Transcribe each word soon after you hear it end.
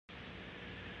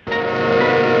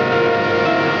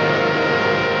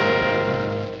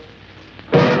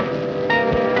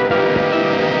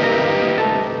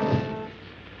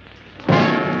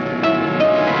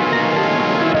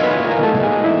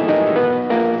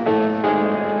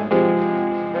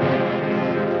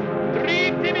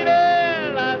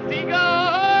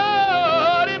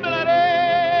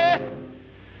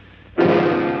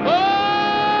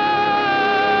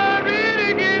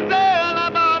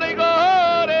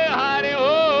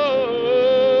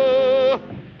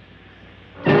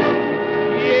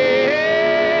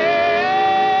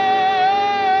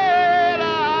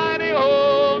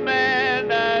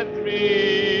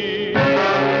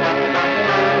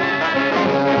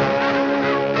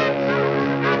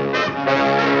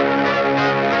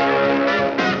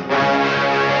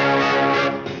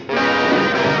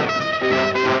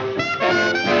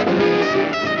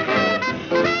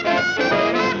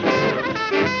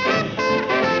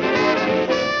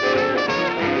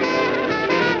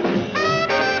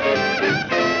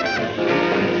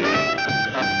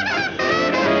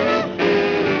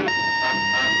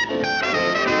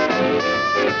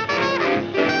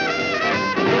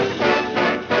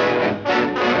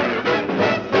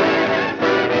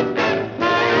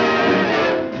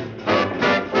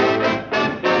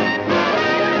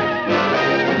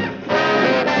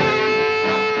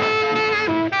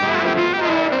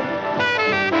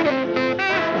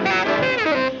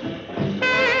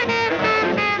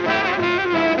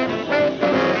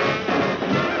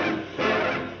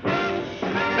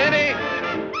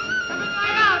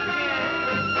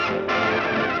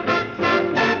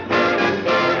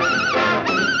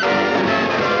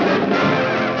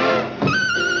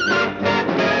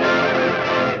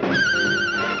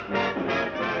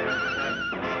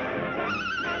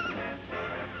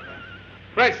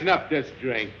freshen up this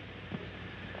drink.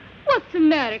 What's the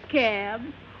matter, Cab?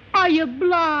 Are you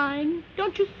blind?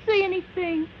 Don't you see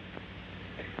anything?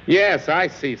 Yes, I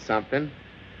see something.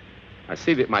 I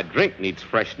see that my drink needs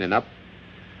freshening up.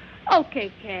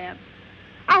 Okay, Cab.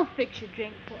 I'll fix your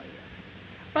drink for you.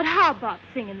 But how about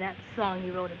singing that song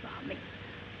you wrote about me?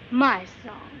 My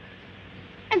song.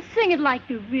 And sing it like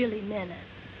you really meant it.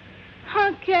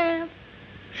 Huh, Cab?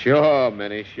 Sure,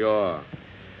 Minnie, sure.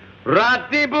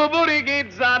 Rati buburi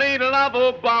gizari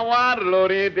lavo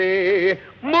bawarlori de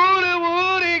muri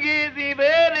muri gizi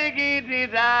beri gizi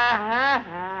da.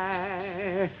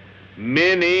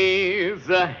 Minnie's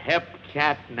a hep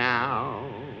cat now.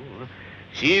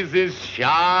 She's as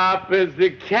sharp as the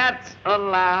cats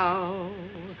allow.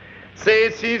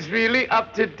 Say she's really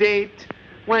up to date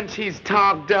when she's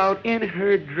togged out in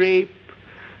her drape.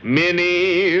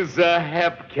 Minnie's a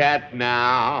hep cat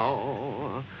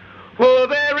now. Oh,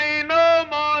 there ain't no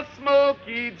more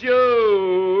Smokey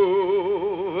Joe.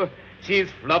 She's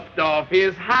fluffed off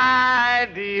his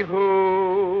hidey-ho.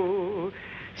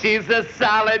 She's a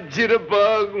solid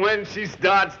jitterbug when she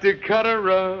starts to cut a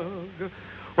rug.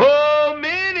 Oh,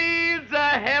 Minnie's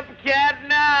a hep cat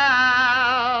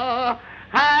now.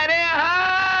 Hidey,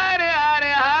 hidey,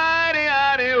 hidey, hidey,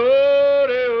 hidey, oh,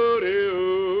 oh,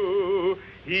 oh,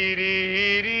 hidey,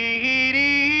 hidey, hidey,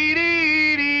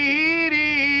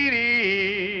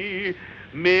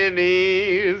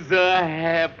 Minnie's a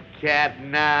hep cat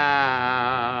now.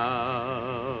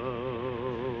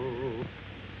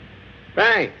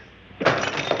 Thanks.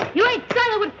 You ain't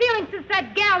settled with feelings since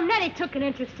that gal Nettie took an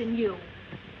interest in you.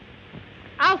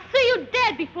 I'll see you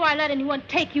dead before I let anyone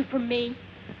take you from me.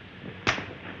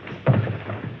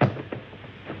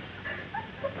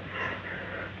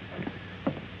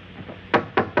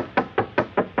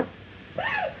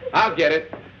 I'll get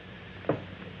it.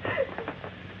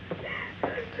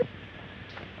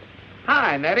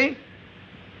 Hi, Nettie.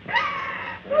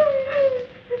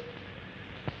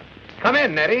 Come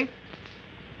in, Nettie.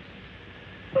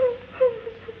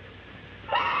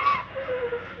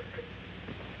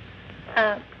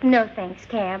 No thanks,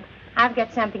 Cab. I've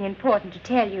got something important to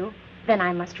tell you. Then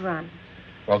I must run.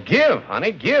 Well, give,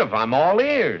 honey, give. I'm all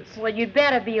ears. Well, you'd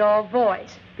better be all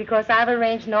voice, because I've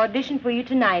arranged an audition for you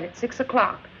tonight at 6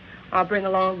 o'clock. I'll bring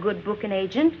along a good booking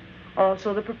agent,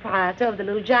 also the proprietor of the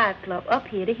Little Jive Club up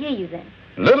here to hear you then.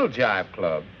 Little Jive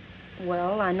Club?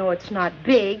 Well, I know it's not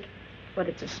big, but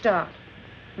it's a start.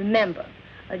 Remember,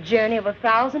 a journey of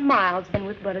 1,000 miles and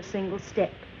with but a single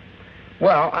step.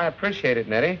 Well, I appreciate it,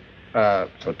 Nettie.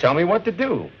 So tell me what to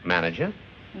do, manager.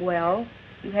 Well,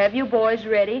 you have your boys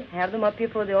ready. Have them up here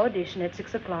for the audition at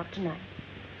 6 o'clock tonight.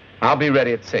 I'll be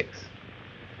ready at 6.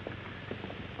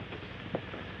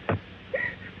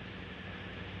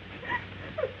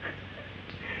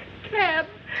 Cab,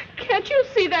 can't you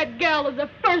see that gal is a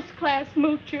first-class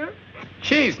moocher?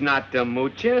 She's not the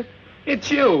moocher.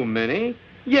 It's you, Minnie.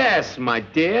 Yes, my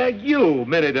dear, you,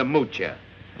 Minnie the moocher.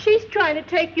 She's trying to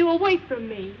take you away from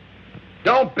me.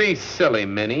 Don't be silly,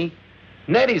 Minnie.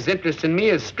 Nettie's interest in me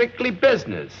is strictly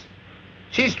business.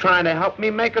 She's trying to help me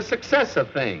make a success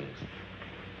of things.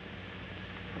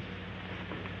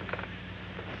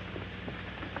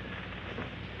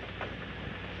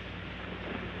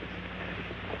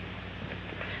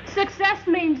 Success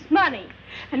means money,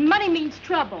 and money means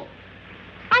trouble.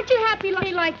 Aren't you happy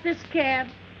like this, Cab?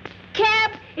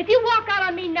 Cab, if you walk out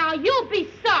on me now, you'll be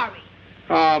sorry.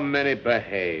 Oh, Minnie,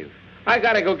 behave. I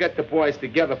gotta go get the boys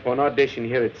together for an audition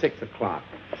here at 6 o'clock.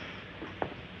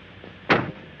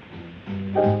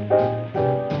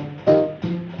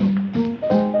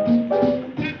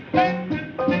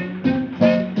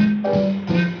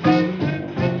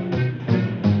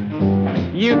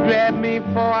 You grab me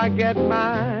before I get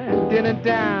my dinner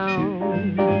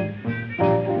down.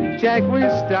 Jack, we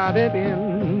started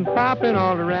in, popping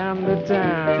all around the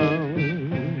town.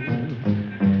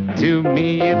 To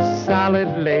me, it's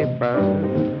solid labor.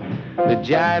 The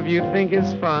jive you think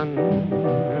is fun.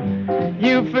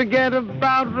 You forget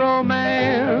about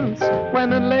romance when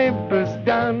the labor's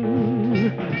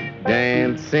done.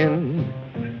 Dancing,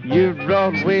 you're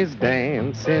always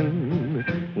dancing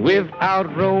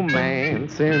without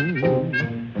romancing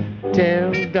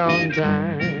till dawn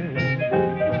time.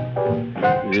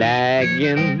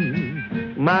 Lagging,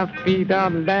 my feet are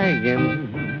lagging.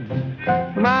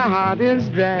 My heart is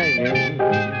dragging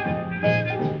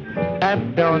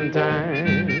at dawn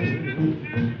time.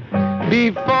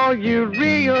 Before you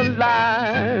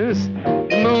realize,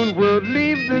 the moon will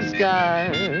leave the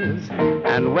skies.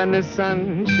 And when the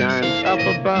sun shines up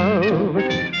above,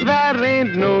 there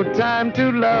ain't no time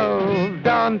to love.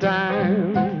 Dawn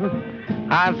time,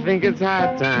 I think it's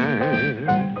high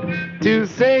time to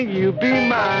say you be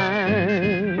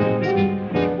mine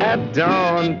at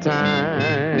dawn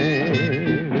time.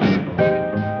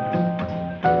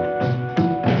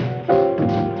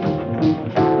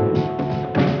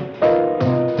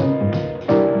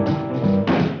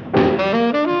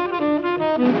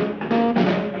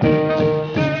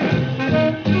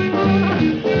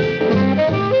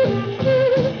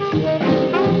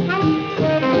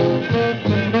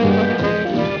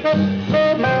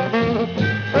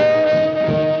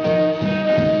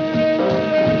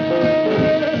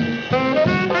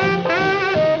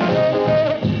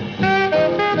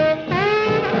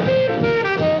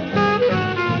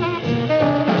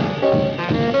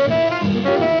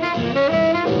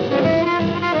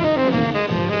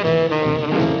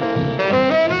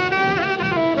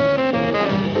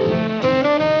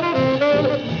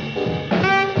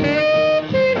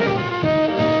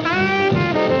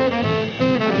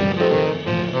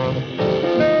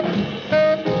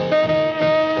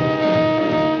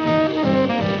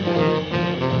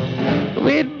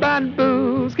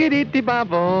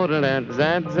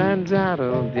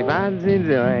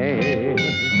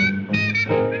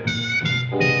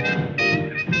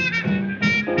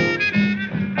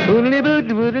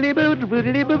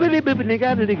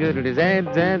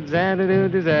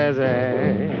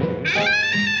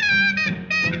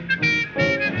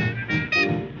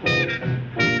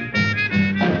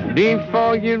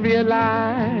 Before you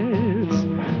realize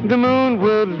the moon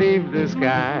will leave the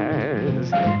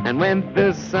skies, and when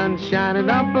the sun's shining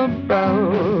up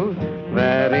above,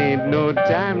 there ain't no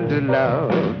time to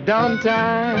love. Dawn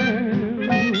time,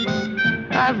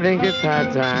 I think it's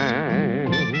high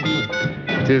time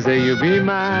to say you'll be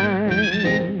mine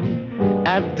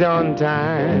at dawn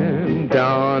time,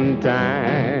 dawn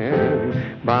time.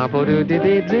 Baba do di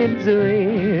di di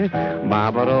di,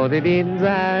 Baba do di di di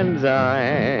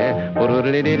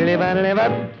di, di di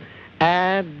di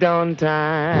at dawn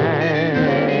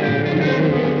time.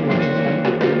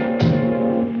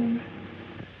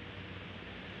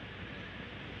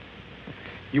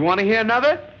 You want to hear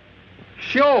another?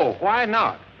 Sure, why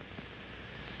not?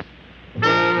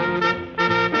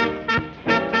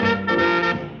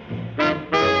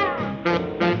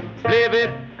 Live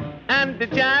it, and the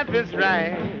jive is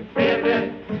right. Live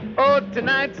it. Oh,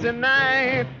 tonight's the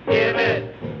night. Give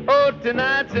it. Oh,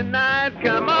 tonight's the night.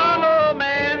 Come on, old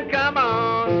man, come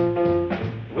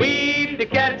on. Weed to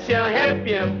catch shall help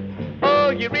you. Oh,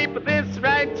 you reap this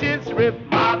righteous rip.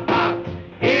 Mop, mop.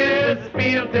 Here's the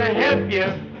field to help you.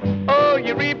 Oh,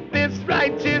 you reap this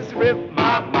righteous rip.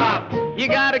 Mop, mop. You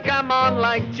gotta come on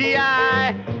like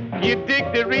G.I. You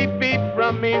dig the reed beat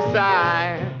from me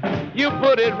side. You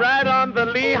put it right on the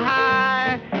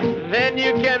Lehigh. Then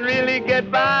you can really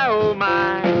get by, oh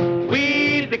my.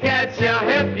 Weed the cat shall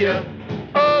help you.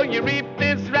 Oh, you reap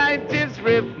this righteous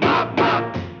rip. Mop,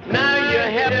 mop. Now you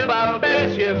help, I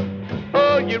bet you.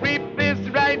 Oh, you reap this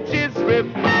righteous rip.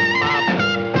 Mop, mop.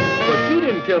 But you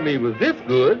didn't tell me it was this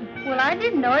good. Well, I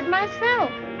didn't know it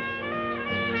myself.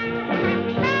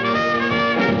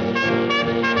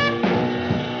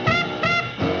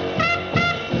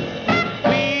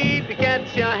 Weed the cat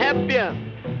shall help you.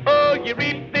 Oh, you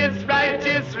reap this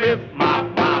righteous rip. Mop,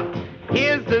 mop.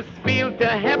 Here's the spiel to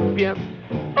help you.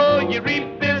 Oh, you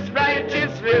reap this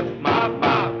righteous rip. Mop,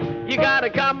 mop. You gotta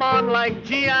come on like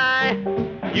G.I.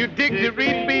 You dig the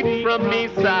reed beat from me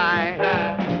side.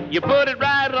 You put it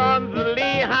right on the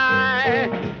Lehigh.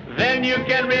 Then you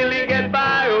can really get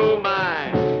by, oh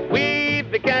my. Weed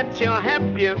the cat shall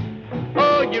help you.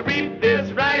 Oh, you reap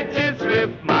this righteous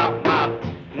rip. Mop, mop.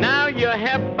 Now you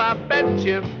help, I bet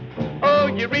you. Oh,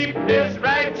 you reap this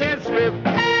righteous rip.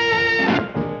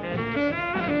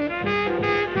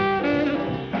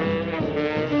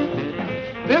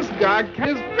 This guy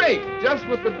is great, just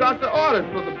what the doctor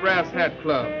ordered for the Brass Hat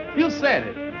Club. You said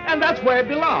it, and that's where it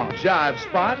belongs, jive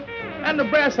spot. And the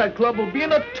Brass Hat Club will be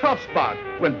in a tough spot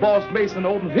when Boss Mason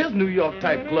opens his New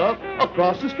York-type club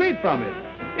across the street from it,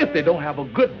 if they don't have a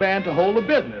good band to hold the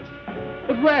business.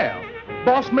 But, well,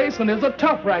 Boss Mason is a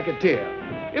tough racketeer.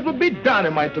 It would be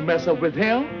dynamite to mess up with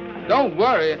him. Don't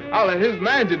worry, I'll let his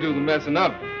manager do the messing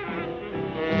up.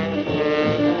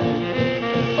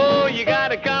 Oh, you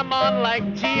gotta come on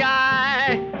like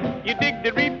G.I. You dig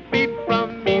the reed beat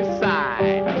from me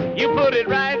side. You put it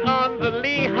right on the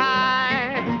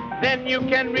Lehigh. Then you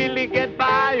can really get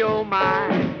by, oh my.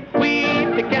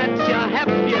 Weed the cat shall help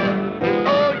you.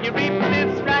 Oh, you reap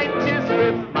this righteous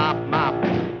rip. Mop, mop.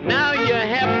 Now you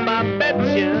help, I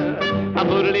bet you. A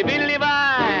boodly billy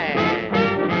bye.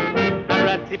 A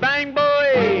ratty bang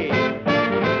boy.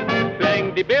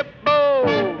 Playing the bip bow.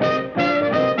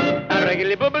 A regular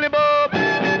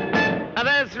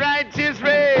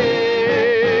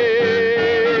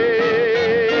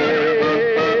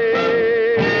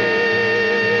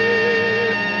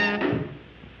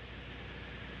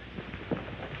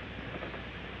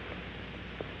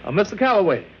Mr.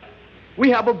 Calloway,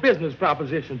 we have a business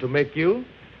proposition to make you.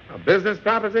 A business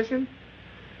proposition?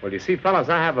 Well, you see, fellas,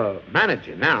 I have a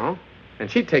manager now, and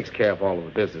she takes care of all of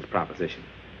the business proposition.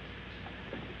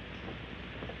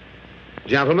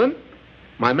 Gentlemen,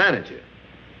 my manager.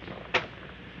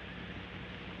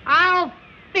 I'll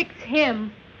fix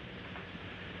him.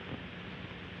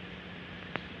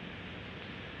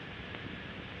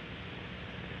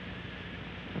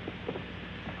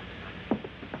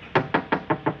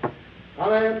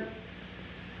 Come in.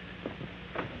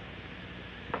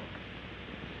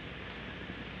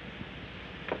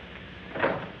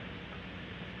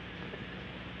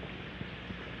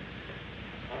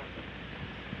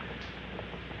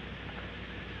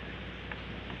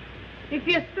 If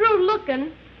you're through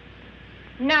looking,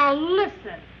 now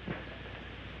listen.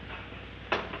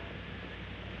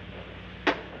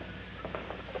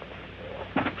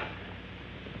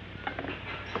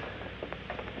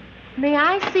 May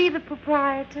I see the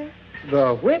proprietor?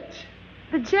 The which?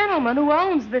 The gentleman who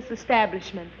owns this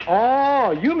establishment.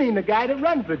 Oh, you mean the guy that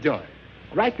runs the joint.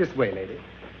 Right this way, lady.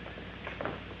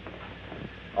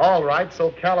 All right,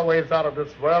 so Calloway's out of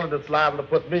this world, and it's liable to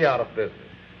put me out of business.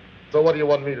 So what do you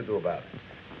want me to do about it?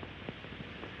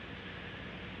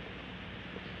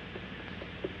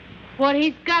 What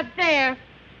he's got there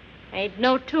ain't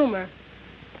no tumor.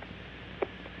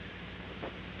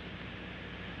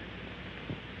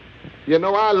 You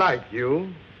know, I like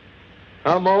you.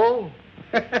 Huh, Mo?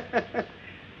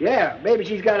 Yeah, maybe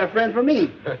she's got a friend for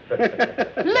me.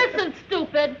 Listen,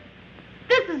 stupid.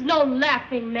 This is no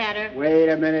laughing matter. Wait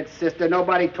a minute, sister.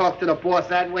 Nobody talks to the boss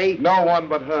that way. No one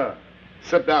but her.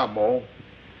 Sit down, Mo.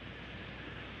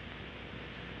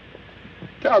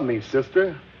 Tell me,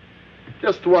 sister,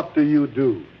 just what do you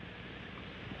do?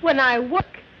 When I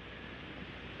work,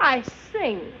 I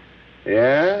sing.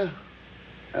 Yeah?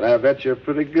 And I bet you're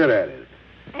pretty good at it.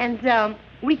 And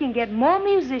we can get more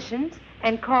musicians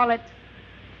and call it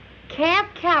Camp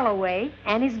Calloway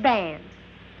and his band.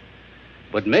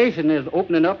 But Mason is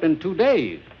opening up in 2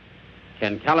 days.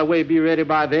 Can Calloway be ready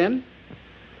by then?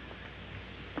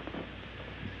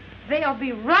 They'll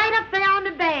be right up there on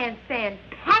the bandstand,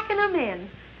 packing them in.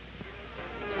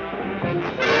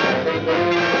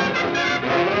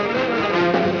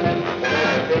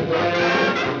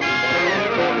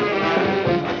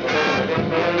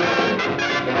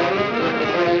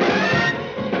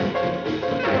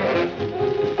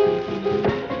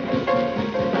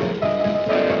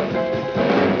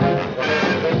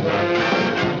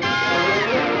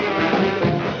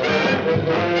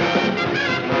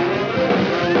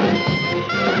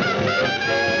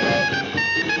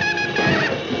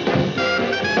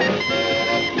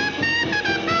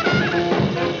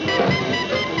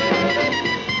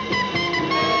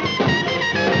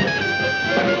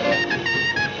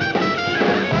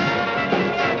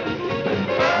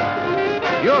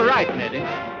 You're right, Nettie.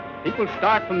 People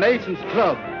start from Mason's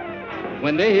club.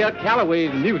 When they hear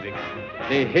Calloway's music,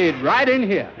 they head right in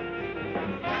here.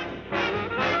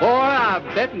 Boy, I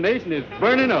bet Mason is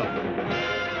burning up.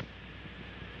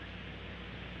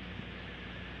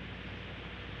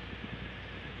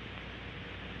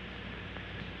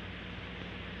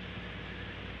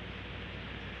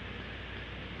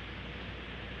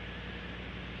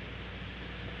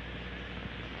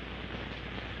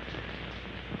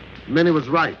 Minnie was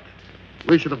right.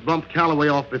 We should have bumped Calloway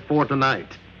off before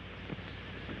tonight.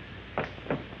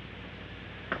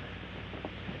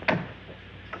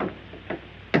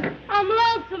 I'm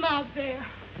lonesome out there.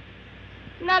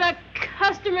 Not a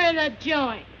customer in the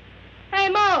joint. Hey,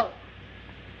 Mo,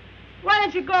 why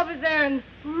don't you go over there and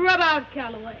rub out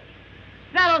Calloway?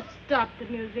 That'll stop the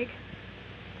music.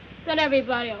 Then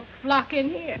everybody will flock in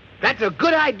here. That's a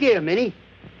good idea, Minnie.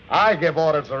 I give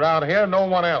orders around here, no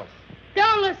one else.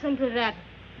 Don't listen to that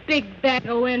big bag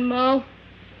of wind, Mo.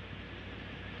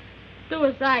 Do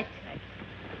as I tell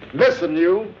you. Listen,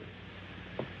 you.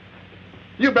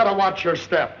 You better watch your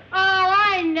step. Oh,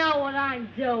 I know what I'm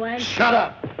doing. Shut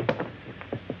up.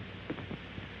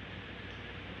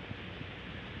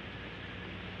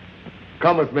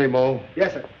 Come with me, Mo.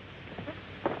 Yes, sir.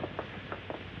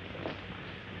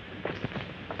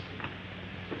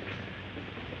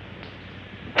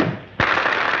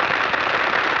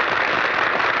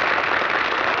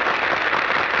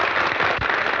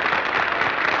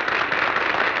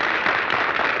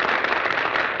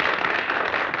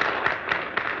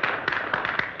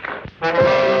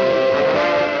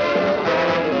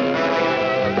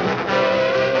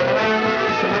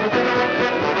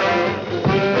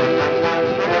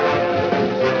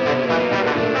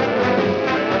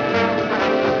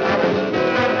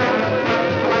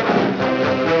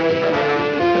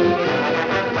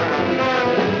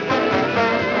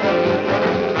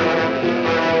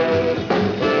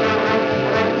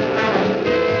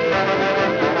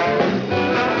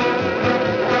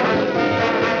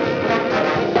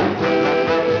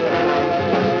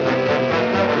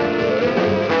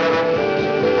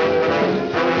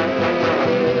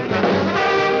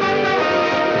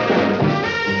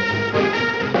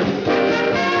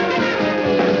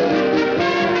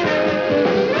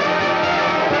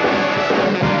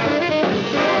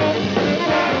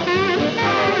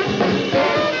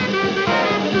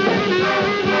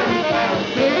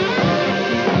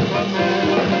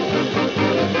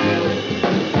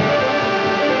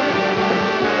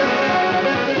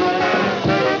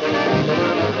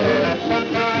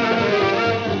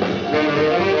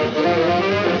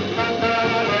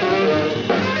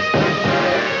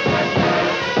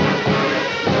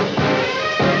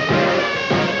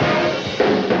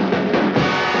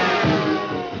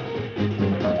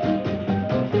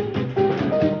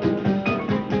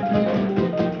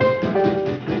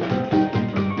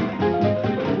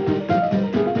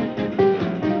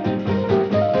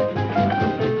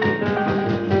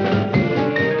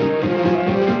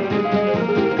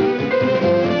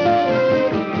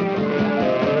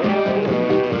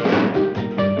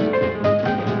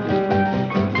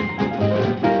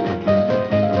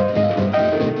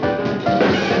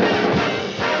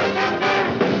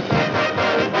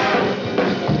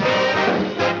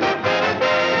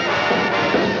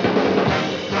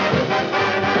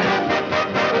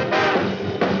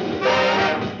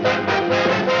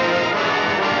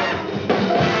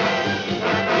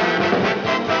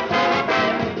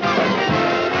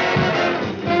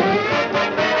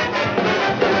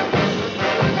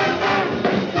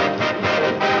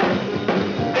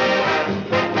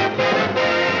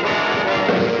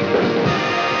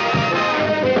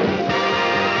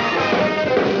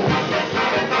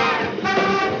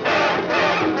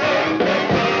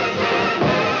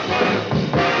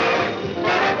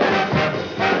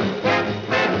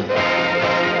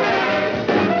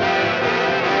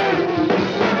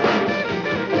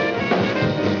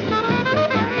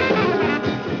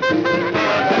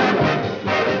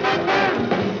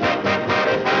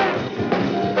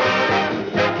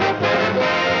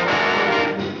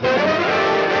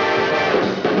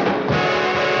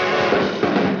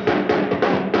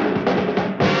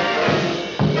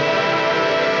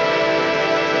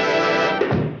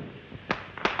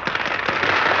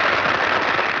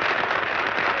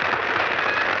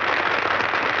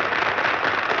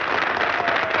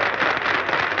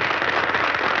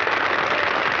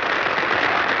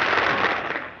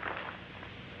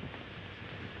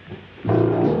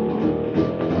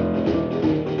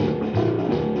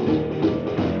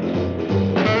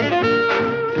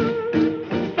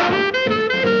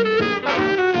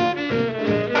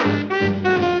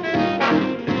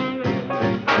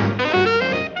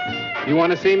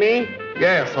 want to see me?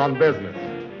 Yes, on business.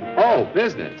 Oh,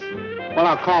 business. Well,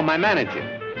 I'll call my manager.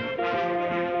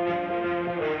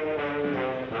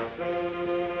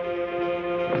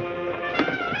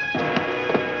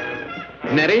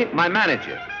 Nettie, my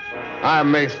manager.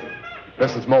 I'm Mason.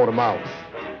 This is Motor Mouse.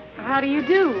 How do you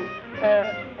do,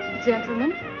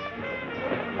 gentlemen?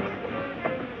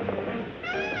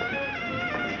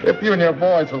 If you and your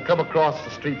boys will come across the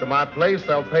street to my place,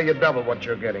 I'll pay you double what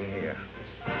you're getting here.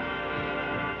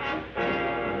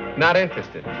 Not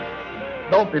interested.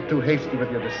 Don't be too hasty with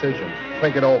your decision.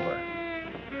 Think it over.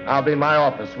 I'll be in my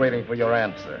office waiting for your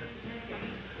answer.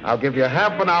 I'll give you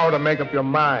half an hour to make up your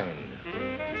mind.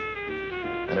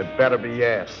 And it better be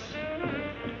yes.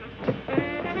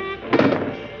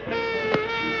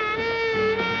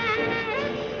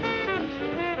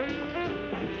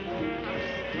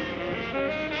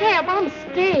 Cab, I'm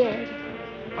scared.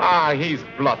 Ah, he's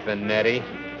bluffing, Nettie.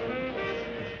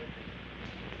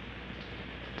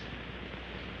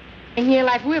 And here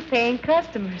like we're paying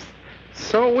customers.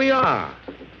 So we are.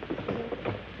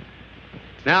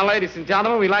 Now, ladies and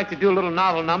gentlemen, we like to do a little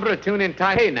novel number, a tune-in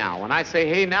type. Hey now. When I say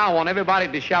hey now, I want everybody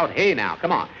to shout hey now.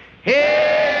 Come on.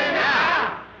 Hey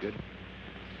now. Good.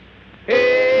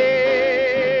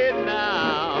 Hey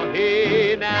now.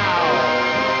 Hey now.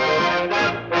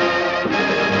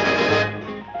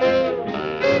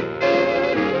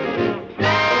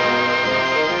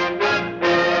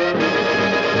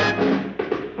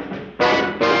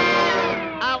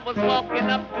 I was walking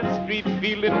up the street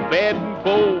feeling bad and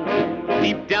bold.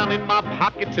 Deep down in my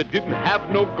pockets, I didn't have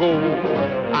no gold.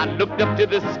 I looked up to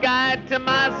the sky, to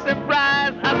my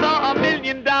surprise, I saw $1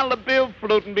 million bill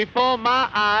floating before my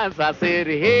eyes. I said,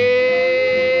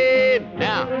 hey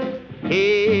now,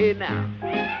 hey now.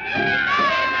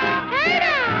 Hey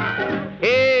now!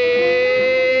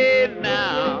 Hey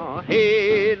now,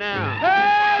 hey now.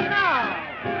 Hey now!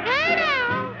 Hey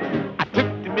now! I took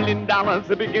the $1 million, I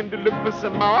began to look for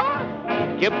some more.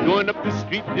 Kept going up the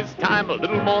street, this time a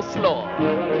little more slow.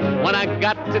 When I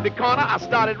got to the corner, I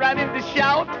started right in to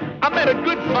shout. I met a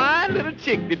good, fine little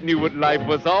chick that knew what life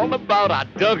was all about. I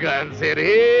dug her and said,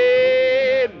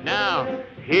 hey now,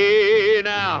 hey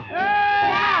now. Hey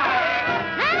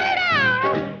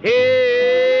now!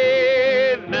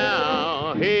 Hey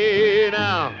now, hey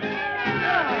now. Hey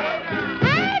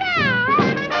now!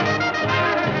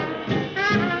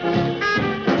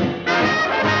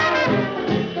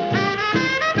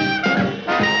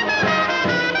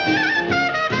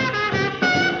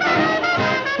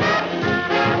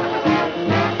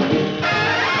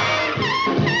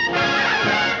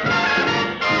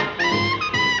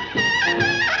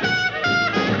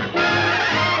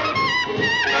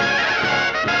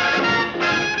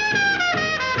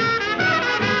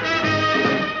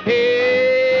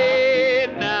 Hey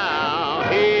now,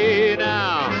 hey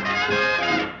now.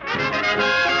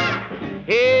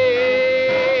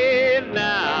 Hey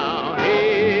now,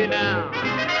 hey now.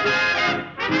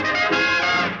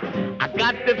 I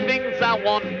got the things I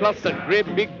want plus a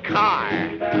great big car.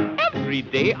 Every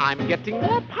day I'm getting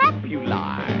more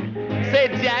popular. Say,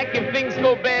 Jack, if things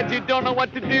go bad, you don't know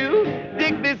what to do.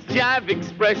 Dig this jive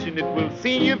expression, it will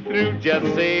see you through.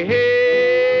 Just say,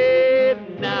 hey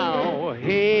now,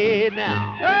 hey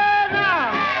now. Hey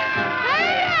now!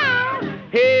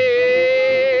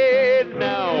 Hey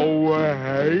now,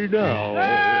 hey now.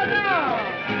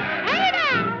 Hey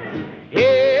now!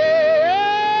 Hey now.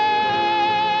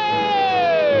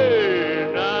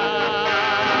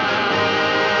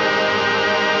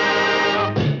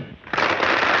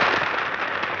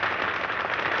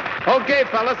 Okay,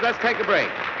 fellas, let's take a break.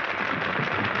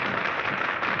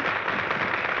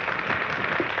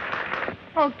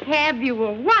 Oh, Cab, you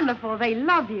were wonderful. They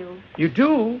love you. You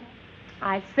do?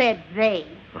 I said they.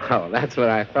 Oh, that's what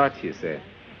I thought you said.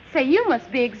 Say, you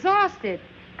must be exhausted.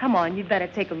 Come on, you'd better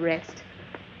take a rest.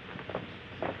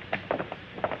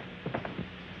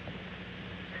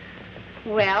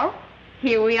 Well,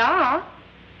 here we are.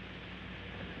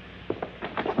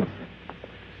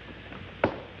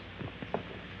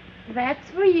 That's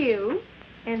for you,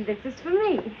 and this is for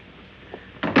me.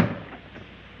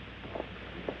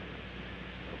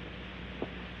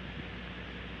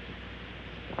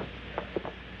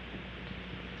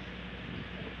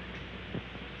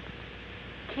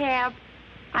 Cab,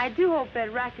 I do hope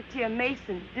that racketeer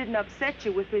Mason didn't upset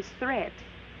you with his threat.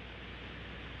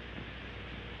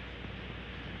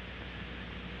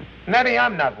 Nettie,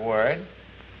 I'm not worried.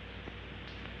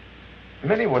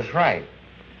 Minnie was right.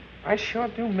 I sure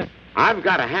do miss. I've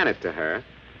got to hand it to her.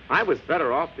 I was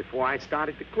better off before I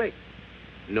started to click.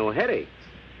 No headaches.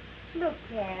 Look,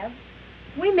 Cab,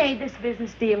 we made this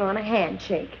business deal on a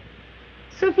handshake.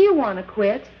 So if you want to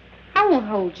quit, I won't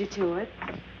hold you to it.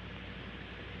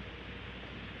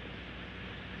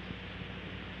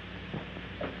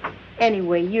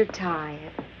 Anyway, you're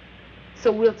tired.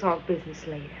 So we'll talk business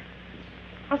later.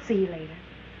 I'll see you later.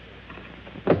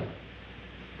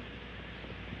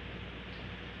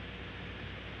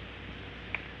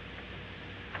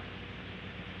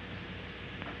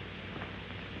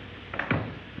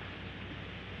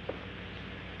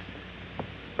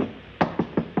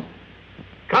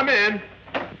 Come in.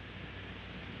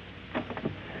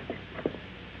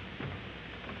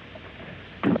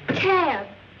 Cab.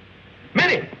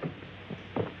 Minnie!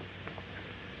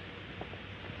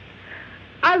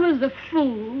 I was a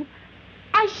fool.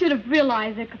 I should have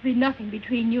realized there could be nothing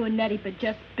between you and Nettie but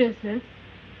just business.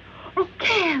 Oh,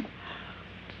 Cab,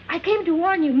 I came to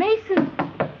warn you, Mason.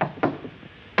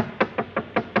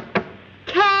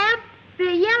 Cab,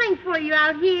 they're yelling for you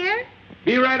out here.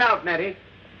 Be right out, Nettie.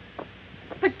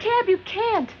 But, Cab, you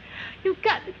can't. You've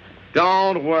got...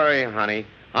 Don't worry, honey.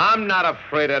 I'm not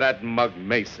afraid of that mug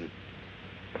Mason.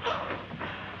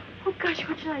 Oh, gosh,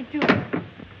 what should I do?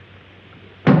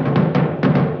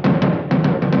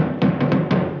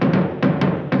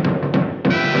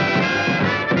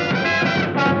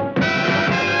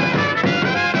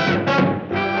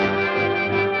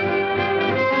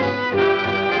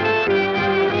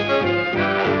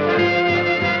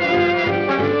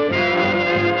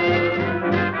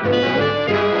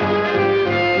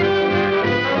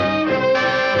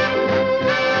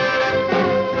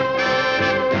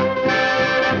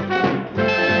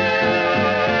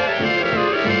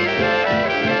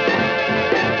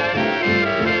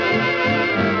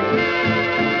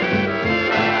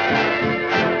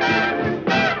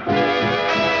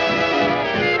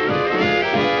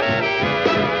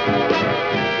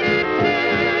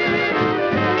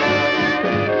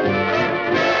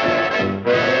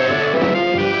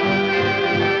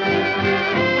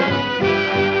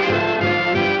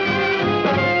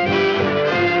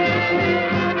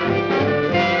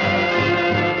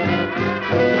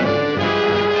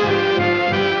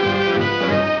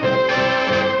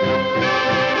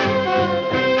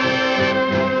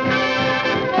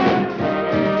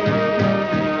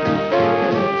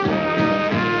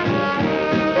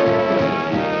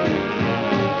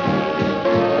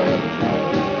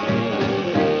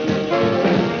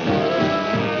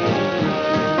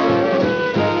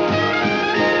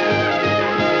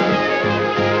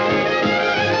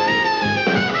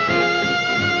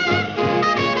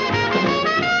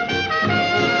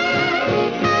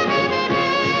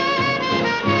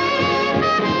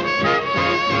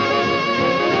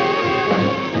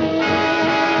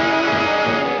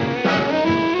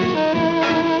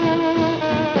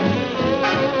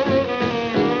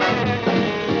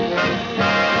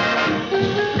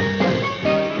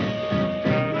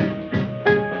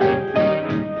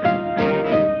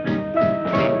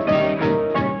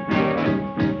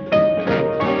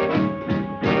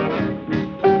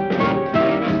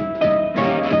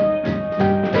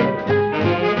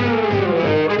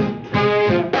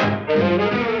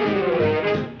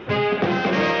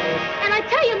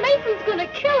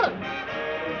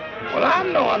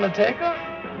 Undertaker.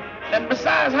 And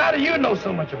besides, how do you know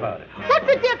so much about it? What's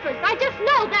the difference? I just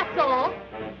know, that's all.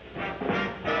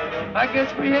 I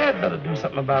guess we had better do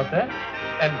something about that.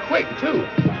 And quick, too.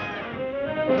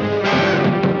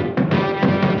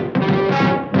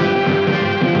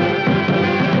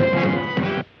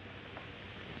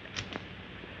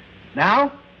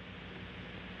 Now?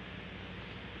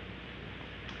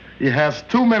 He has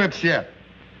 2 minutes yet.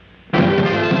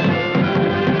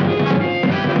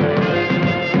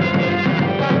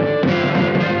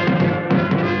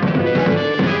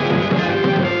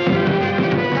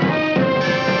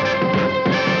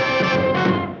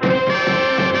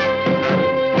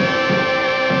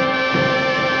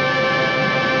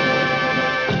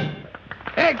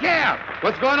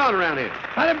 What's going on around here?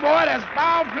 Honey boy, there's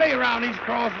foul play around these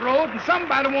crossroads, and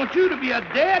somebody wants you to be a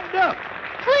dead duck.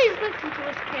 Please listen to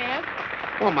us, Cab.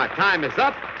 Well, my time is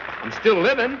up. I'm still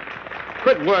living.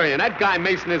 Quit worrying. That guy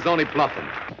Mason is only bluffing.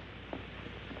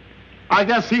 I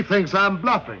guess he thinks I'm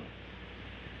bluffing.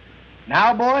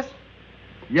 Now, boys?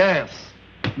 Yes,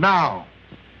 now.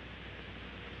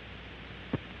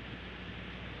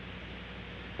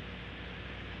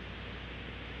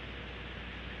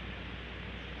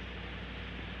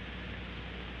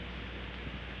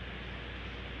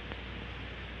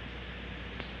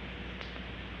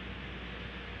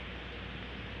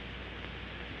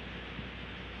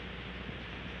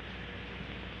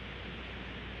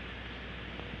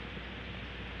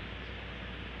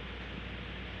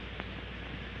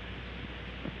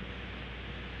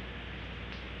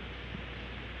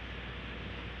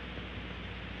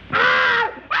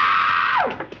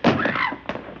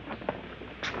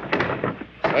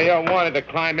 Well, you wanted to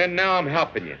climb in. Now I'm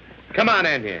helping you. Come on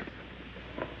in here.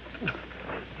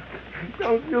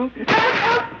 Don't you...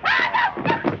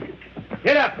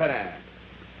 Get up there.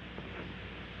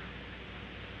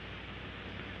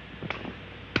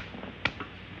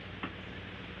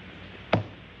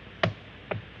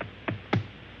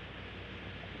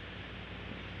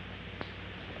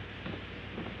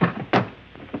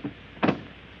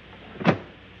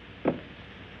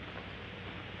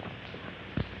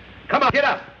 Come on, get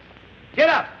up. Get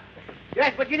up.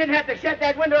 Yes, but you didn't have to shut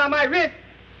that window on my wrist.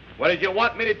 What did you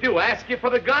want me to do? Ask you for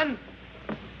the gun?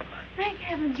 Thank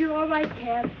heavens you're all right,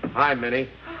 Cab. Hi, Minnie.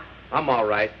 I'm all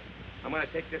right. I'm going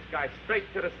to take this guy straight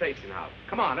to the station house.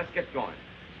 Come on, let's get going.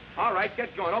 All right,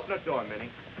 get going. Open the door, Minnie.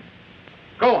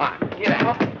 Go on. Get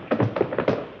out.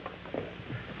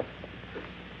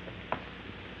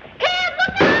 Cab,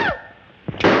 look out!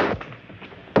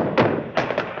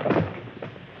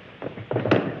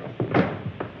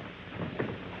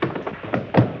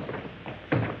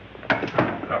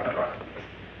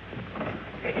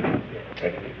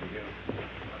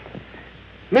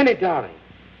 Minnie, darling,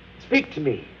 speak to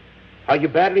me. Are you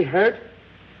badly hurt?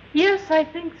 Yes, I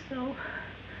think so.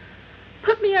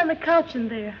 Put me on the couch in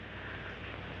there.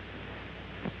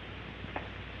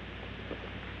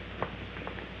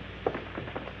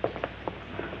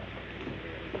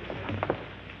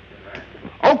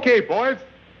 Okay, boys.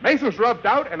 Mason's rubbed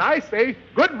out, and I say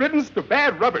good riddance to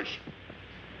bad rubbish.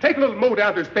 Take a little moe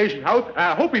down to the station house.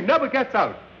 I hope he never gets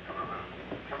out.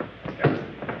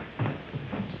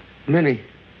 Minnie,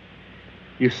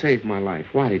 you saved my life.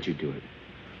 Why did you do it?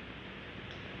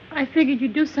 I figured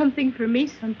you'd do something for me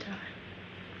sometime.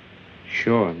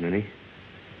 Sure, Minnie.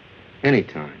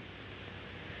 Anytime.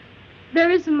 There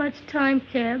isn't much time,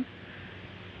 Cab.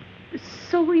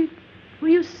 So will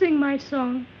you sing my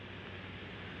song?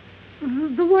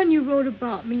 The one you wrote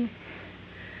about me.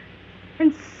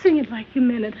 And sing it like you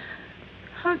meant it.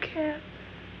 Huh, Cab?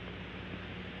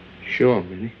 Sure,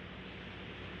 Minnie.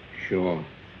 Sure.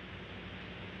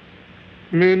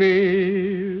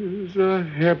 Minnie's a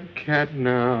hep cat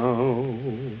now.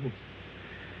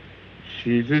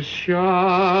 She's as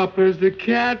sharp as the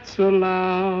cats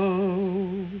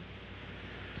allow.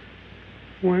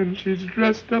 When she's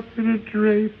dressed up in a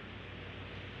drape,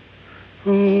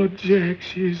 oh, Jack,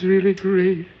 she's really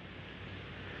great.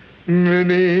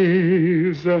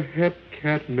 Minnie's a hep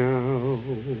cat now.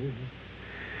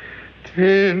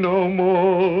 'Tain't no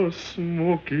more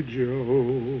Smoky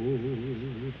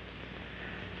Joe.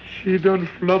 She done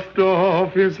fluffed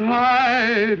off his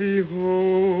hidey-ho.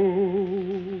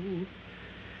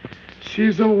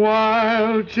 She's a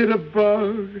wild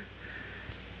jitterbug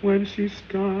when she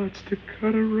starts to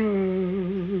cut a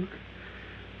rug.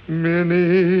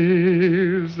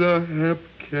 Minnie's a hep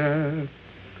cat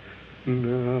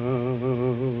now.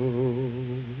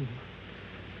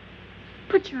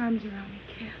 Put your arms around me,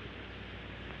 Cab.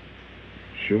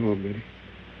 Sure, Minnie.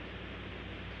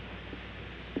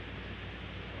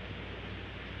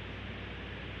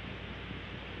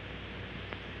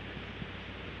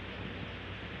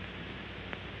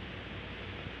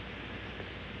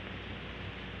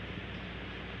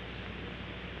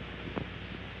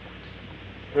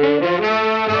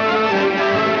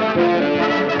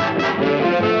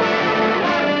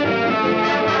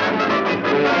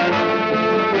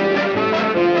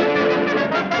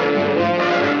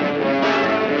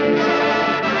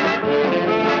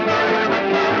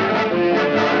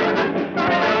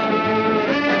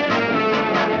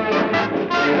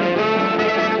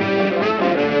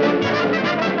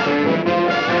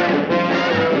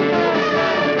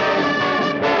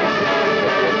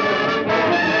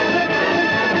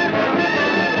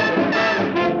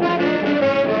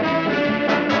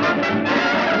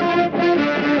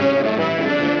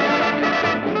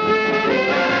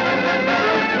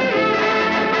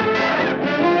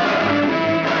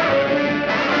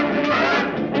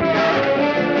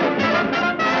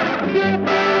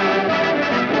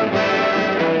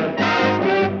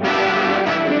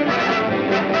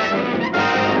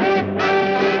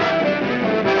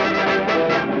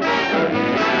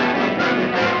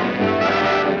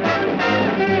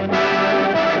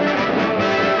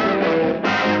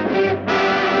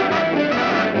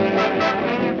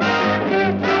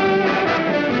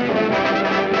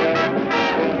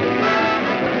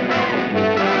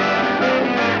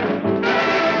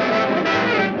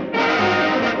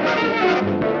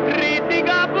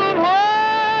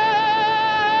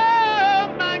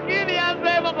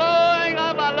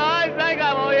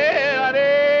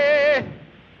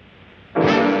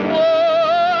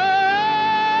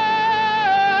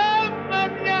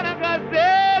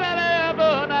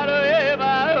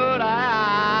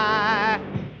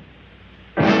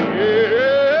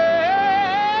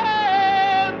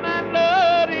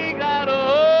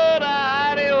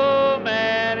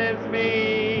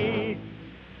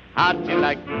 How'd you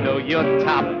like to know your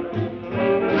top?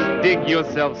 Dig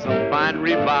yourself some fine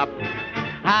rebop.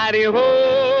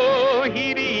 Hidey-ho,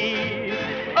 hee-dee.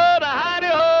 Oh, the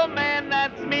hidey-ho, man,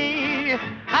 that's me.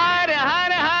 Hidey,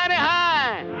 hidey, hidey,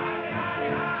 hi.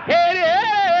 Hidey,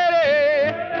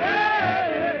 hidey.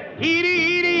 Hee-dee,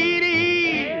 hee-dee,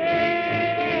 hee-dee.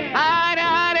 Hidey,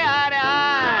 hidey, hidey,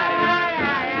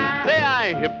 hi. Say,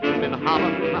 I hipped him in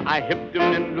Holland. I hipped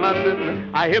him in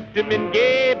London. I hipped him in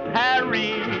gay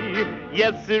Paris.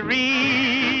 Yes,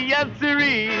 sirree, yes,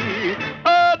 sirree.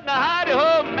 Oh, the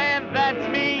hidey-ho, man, that's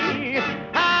me.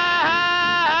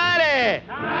 Hidey.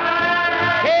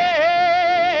 Hey,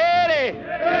 hey, hey.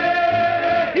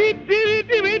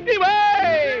 Hee-dee-dee-dee-dee,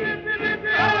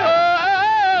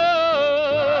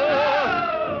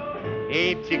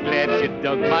 ain't you glad you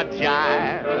dug my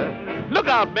jive? Look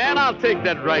out, man, I'll take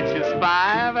that righteous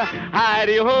five.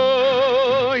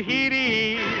 Hidey-ho,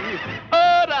 hee-dee.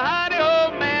 Oh, the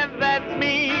hidey-ho, man, that's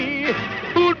me.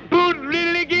 Boot, boot,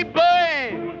 really keep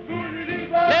going.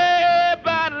 Hey,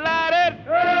 bad lighted.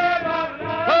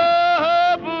 Ho,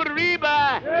 ho, boot,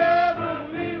 reba.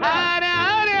 Hidey,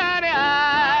 hidey, hidey,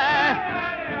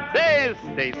 hi. Say,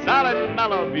 stay solid and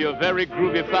mellow, be a very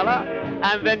groovy fella,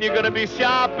 and then you're gonna be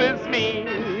sharp as me.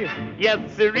 Yes,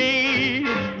 sirree,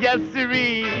 yes,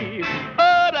 sirree.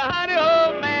 Oh, the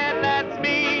hidey-ho, man, that's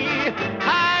me.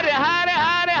 Hidey, hidey,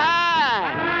 hidey,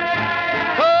 hi.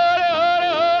 Holy,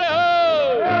 holy,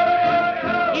 holy,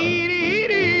 ho. Eedy,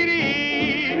 eedy,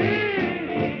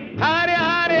 eedy. Hidey,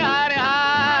 hidey, hidey,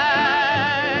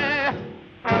 hi.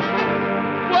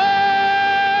 Whoa,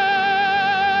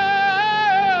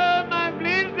 my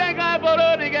please take I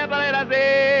follow the gap, I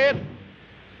said.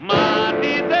 Ma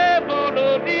di de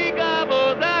bolo di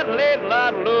gabo that le la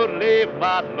lo le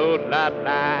ma lo la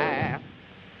la.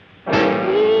 Oh,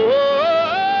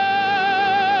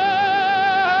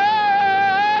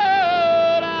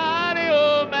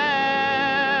 oh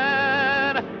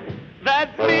man,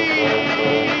 that's me.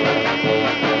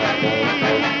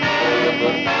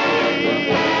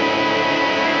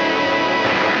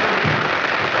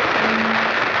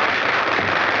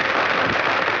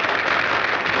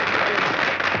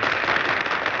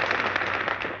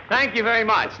 Thank you very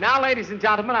much. Now, ladies and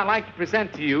gentlemen, I'd like to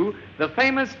present to you the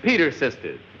famous Peter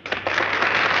Sisters.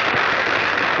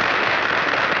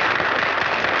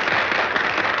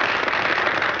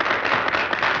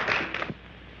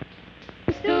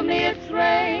 To me it's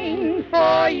rained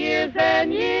for years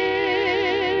and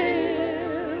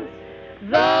years.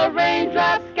 The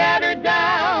raindrops scattered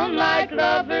down like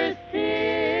lovers'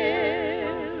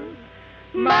 tears.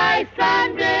 My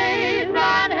Sundays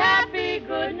on happy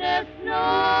goodness knows.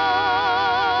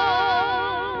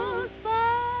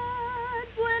 But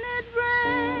when it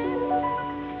rains,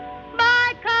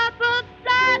 my cup of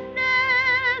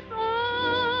sadness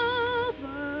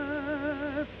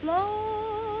overflows.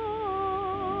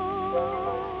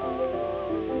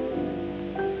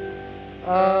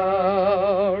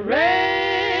 A rainy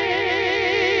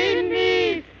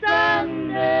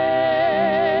Sunday.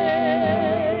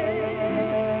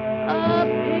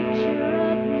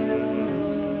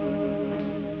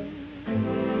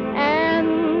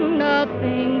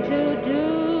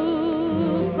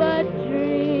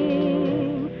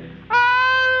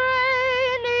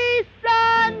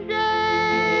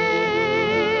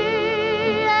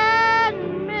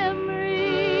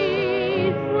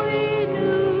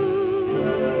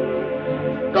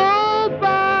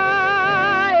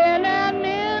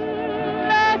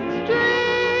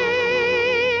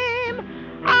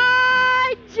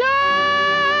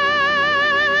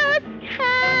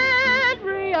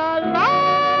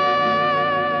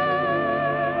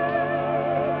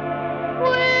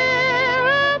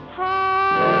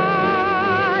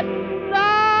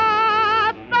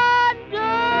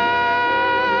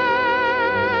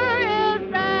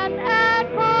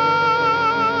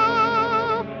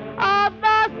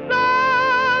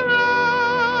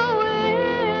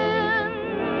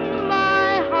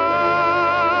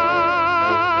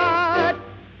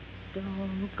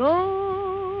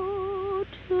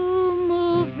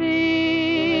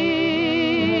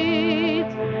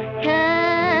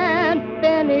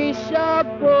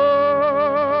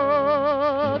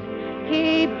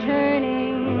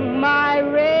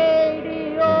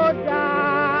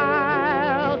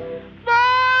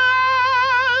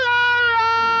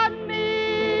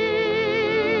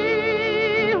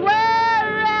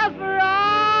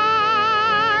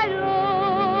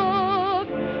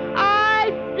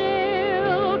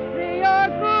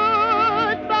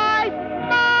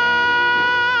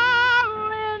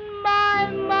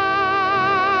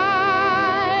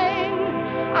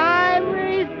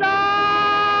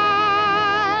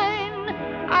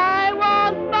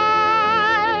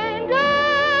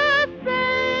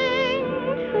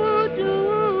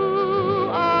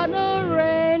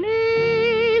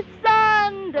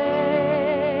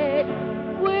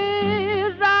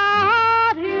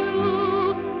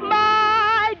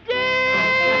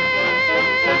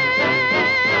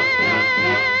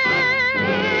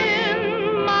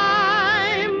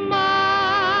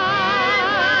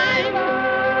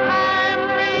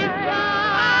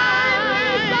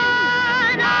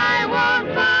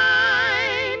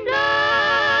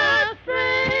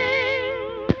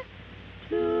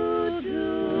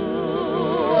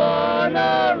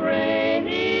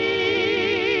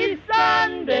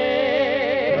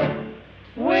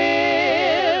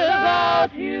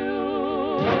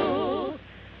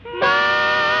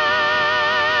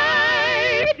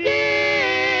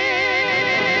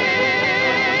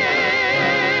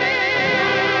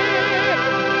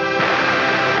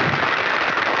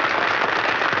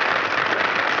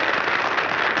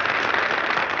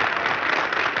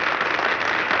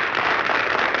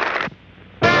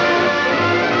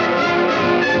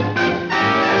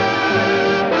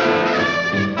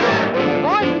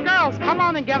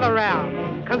 and gather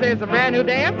round. Cause there's a brand new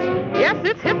dance. Yes,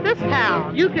 it's hit this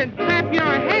town. You can clap your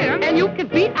hands. And you can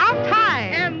beat out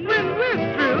time. And when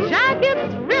we're through, Jive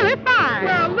gets really fine.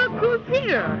 Well, look who's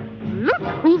here. Look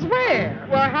who's where.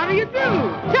 Well, how do you do?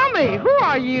 Tell me, who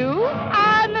are you?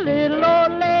 I'm the little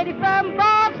old lady from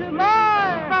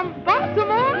Baltimore. From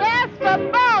Baltimore? Yes,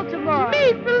 from Baltimore.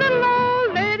 Meet the little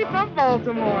old lady from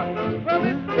Baltimore. Well,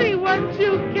 let's see what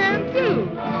you can do.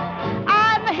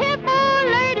 I'm the hip old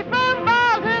lady from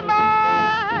Baltimore.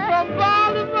 From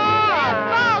Baltimore? Yes,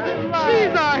 Baltimore.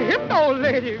 She's a hip old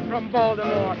lady from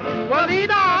Baltimore. Well, lead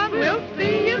on. We'll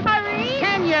see you. Hurry.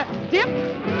 Can you dip?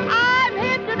 I'm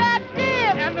hip to that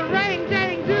dip. And the ring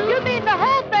dang do? You mean the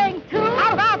whole thing, too?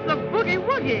 How about the boogie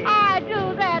woogie? I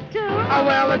do that, too. Oh,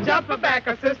 well, jump back,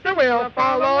 sister. We'll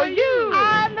follow you.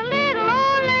 I'm the little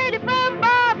old lady from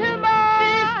Baltimore.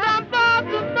 She's from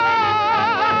Baltimore.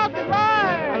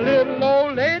 A little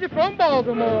old lady from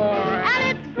Baltimore.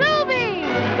 And it's groovy.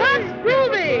 What's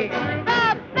groovy?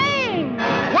 The thing.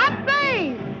 What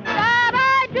thing? That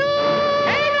I do.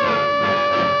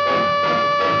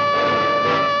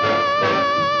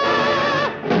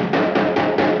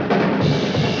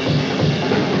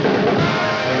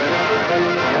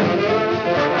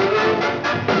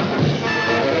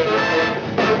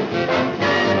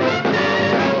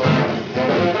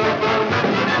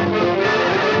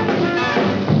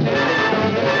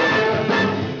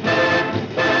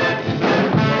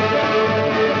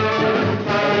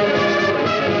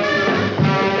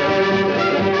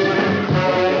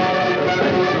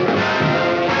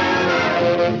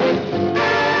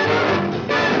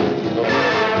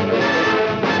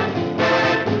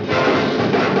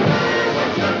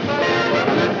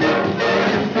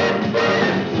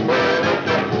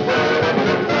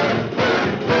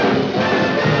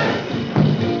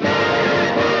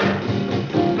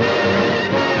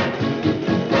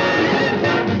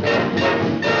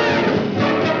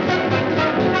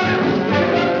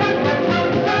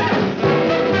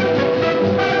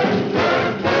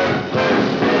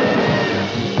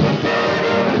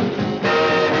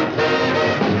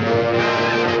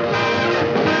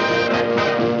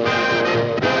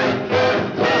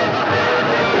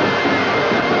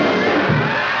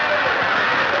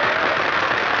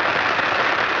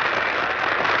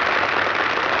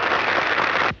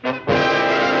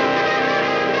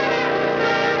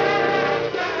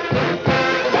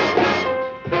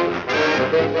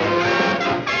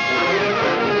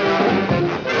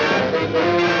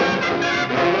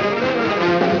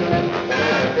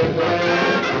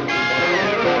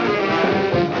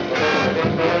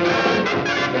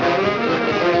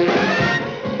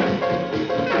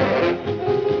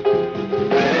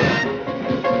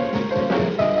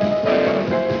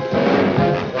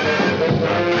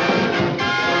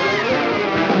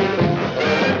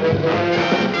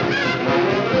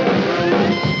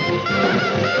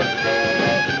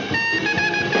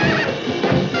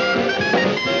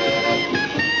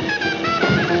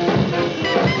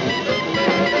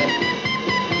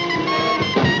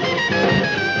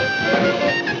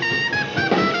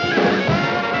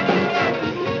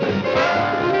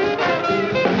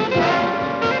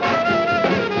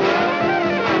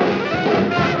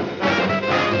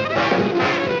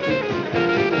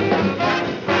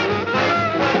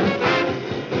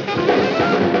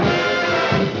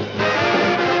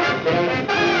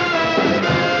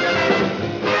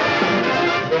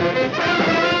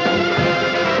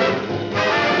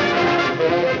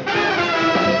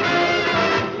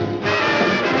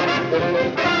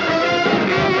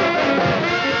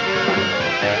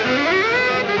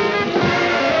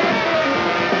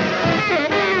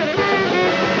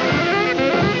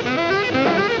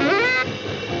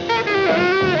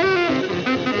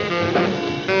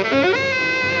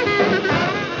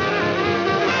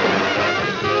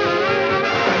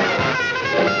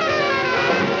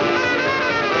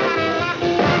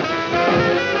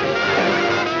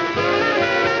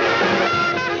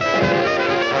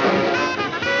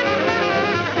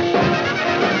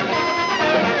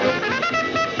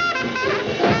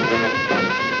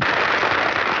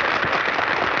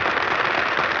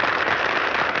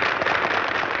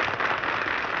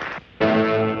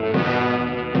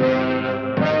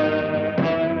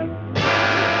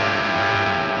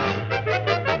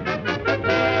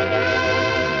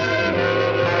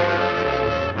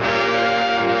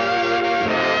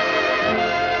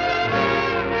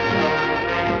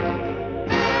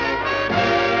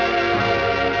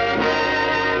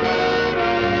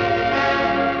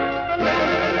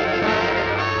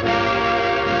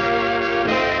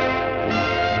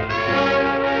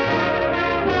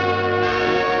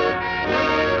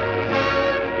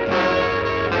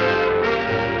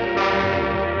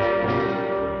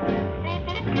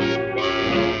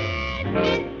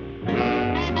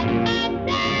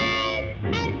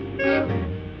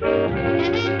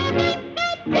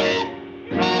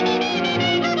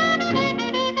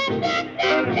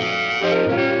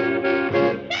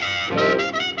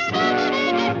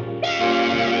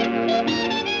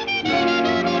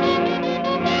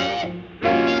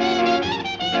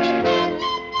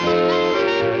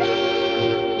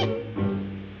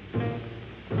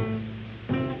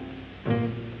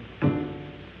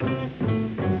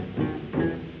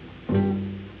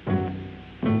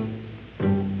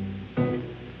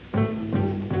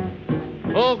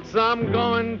 I'm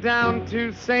going down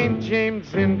to St.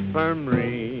 James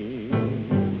Infirmary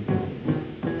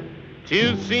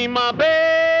to see my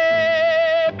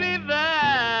baby there.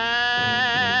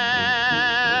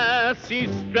 She's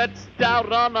stretched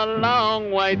out on a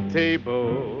long white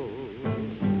table,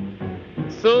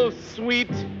 so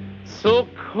sweet, so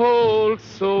cold,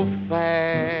 so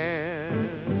fair.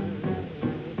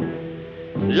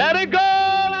 Let her go,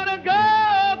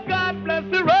 God bless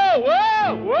her. Oh,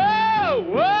 whoa, whoa,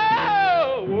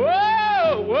 whoa,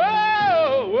 whoa,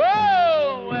 whoa,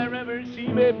 whoa, wherever she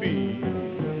may be.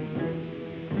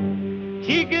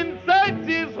 She can search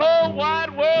this whole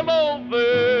wide world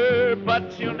over,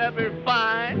 but she'll never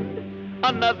find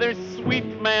another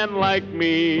sweet man like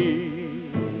me.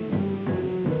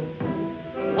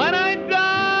 When I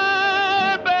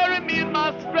die, bury me in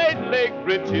my straight leg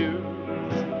breeches.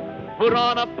 Put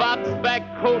on a box-back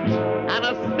coat and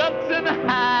a Stetson hat.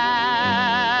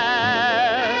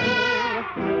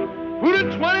 Put a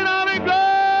 $20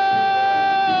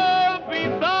 gold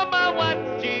piece on my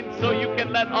watch chain so you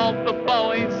can let all the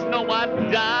boys know I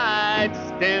died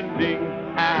standing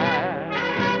pat.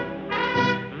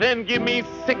 Then give me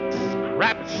 6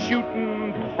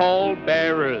 crap-shooting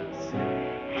pallbearers.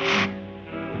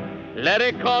 Let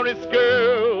a chorus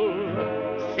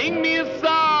girl sing me a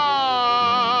song.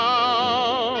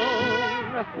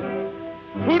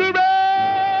 Put a red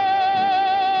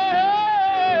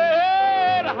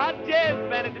hot jazz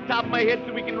band at the top of my head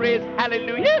so we can raise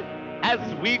hallelujah as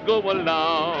we go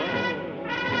along.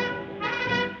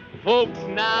 Folks,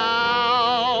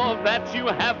 now that you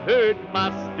have heard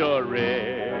my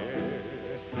story,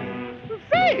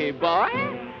 say, boy,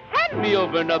 hand me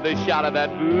over another shot of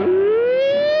that booze.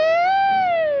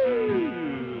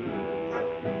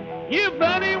 If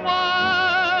anyone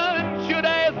should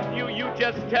ask you, you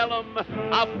just tell them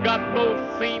I've got those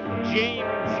St.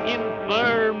 James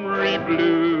Infirmary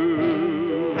blues.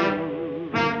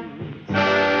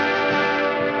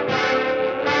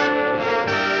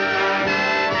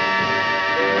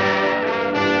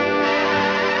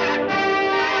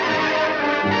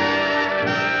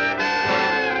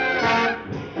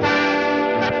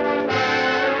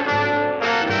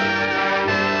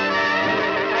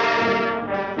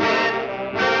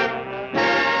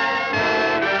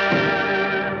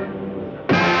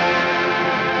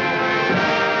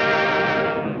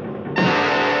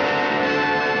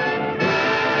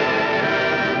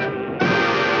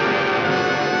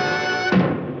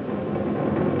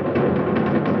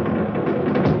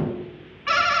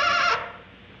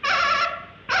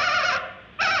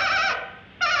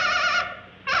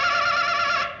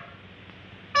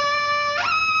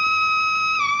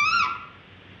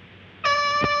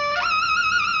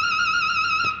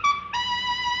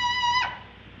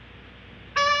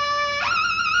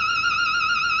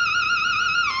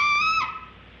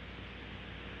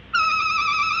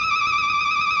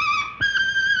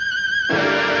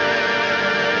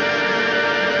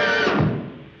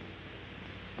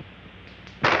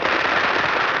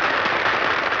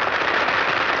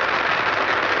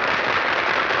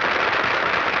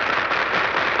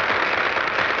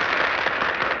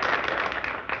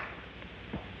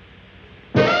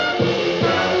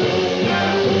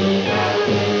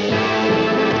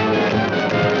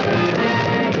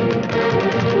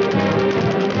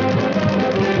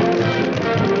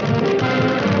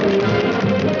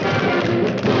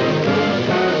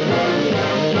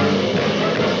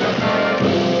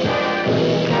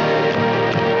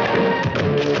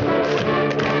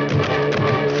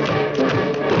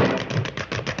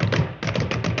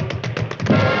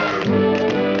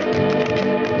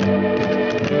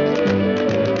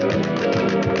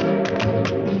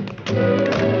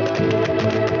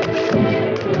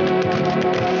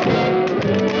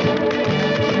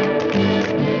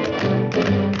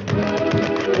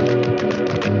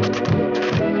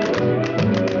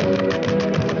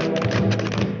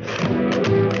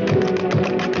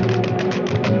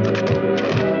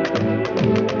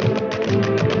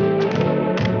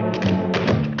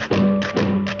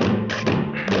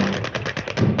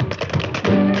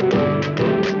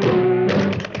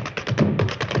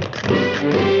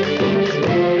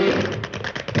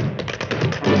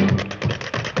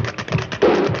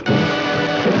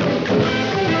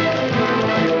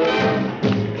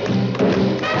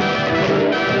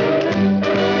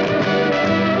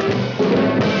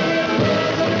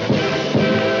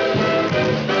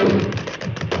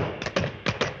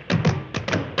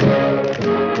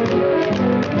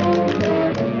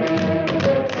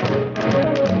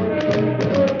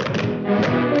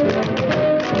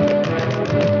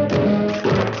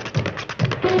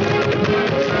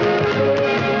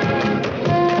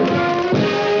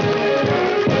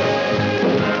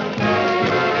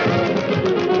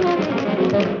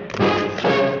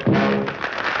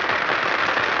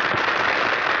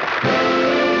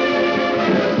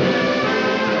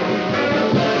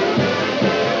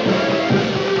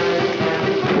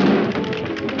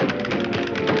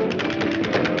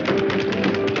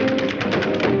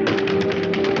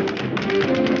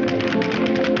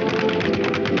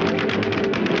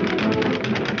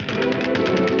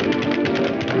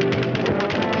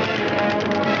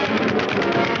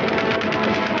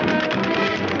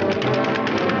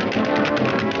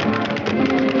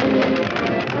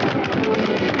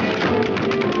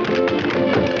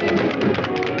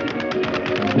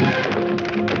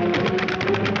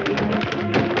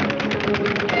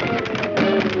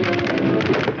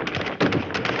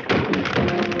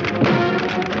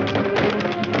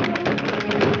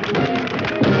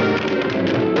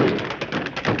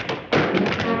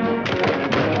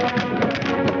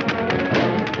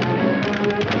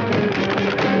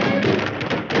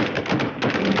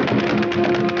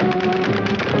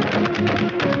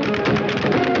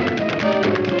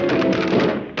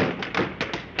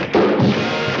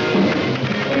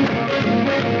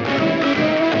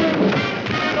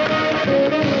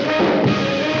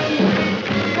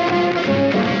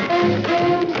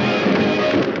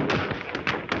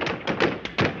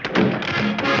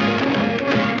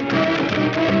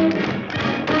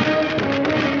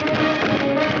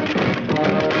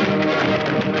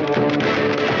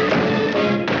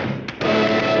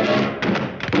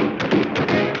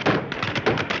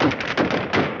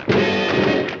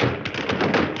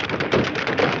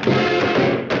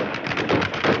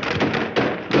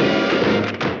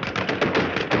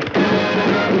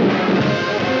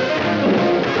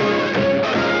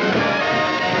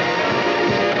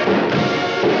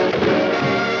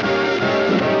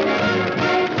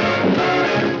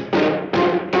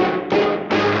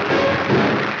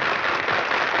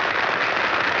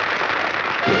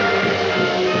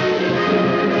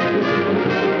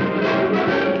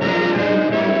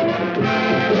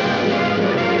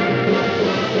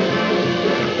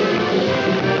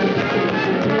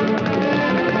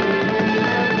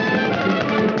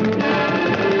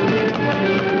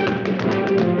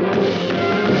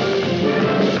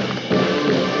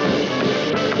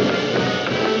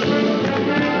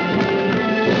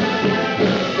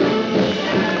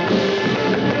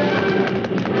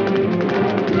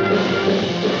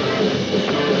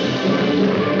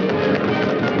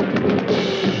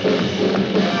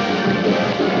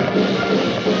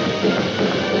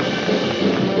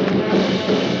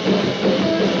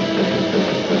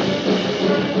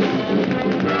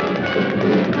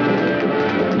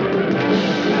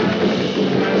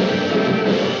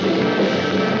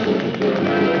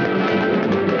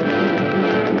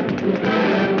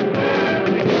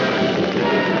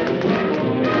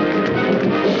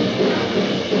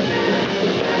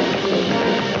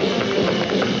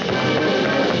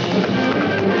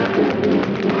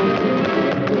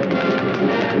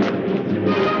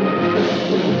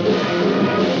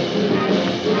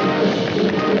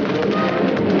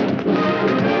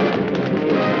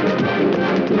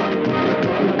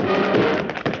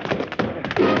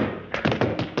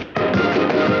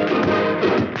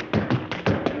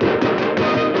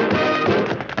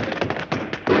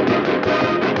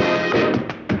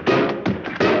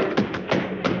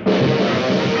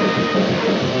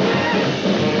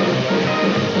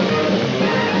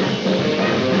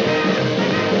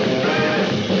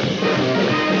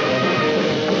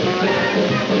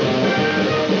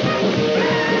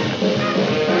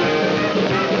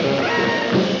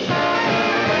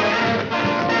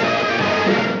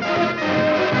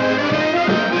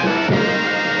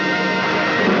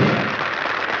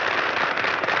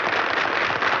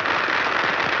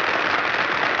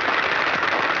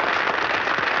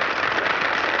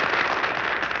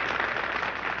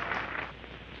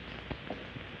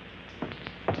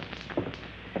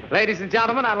 Ladies and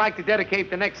gentlemen, I'd like to dedicate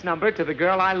the next number to the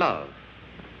girl I love.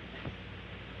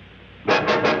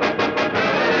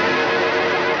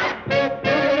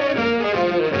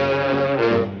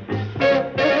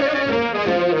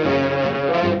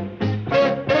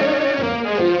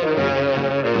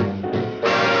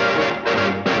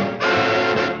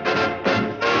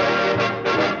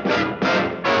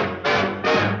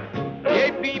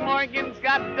 J.P. Morgan's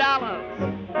got dollars.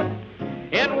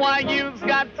 NYU's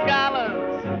got scholars.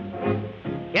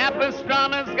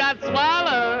 Capistrano's got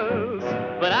swallows,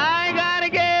 but I got a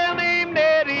gal named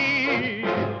Eddie.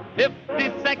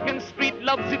 52nd Street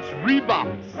loves its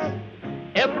Reeboks.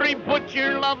 Every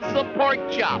butcher loves a pork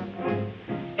chop.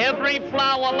 Every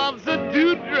flower loves a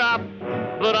dewdrop,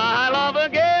 but I love a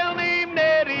gal named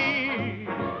Eddie.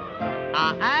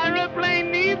 An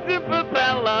aeroplane needs a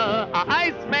propeller, a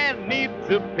iceman needs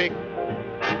a pick.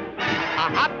 A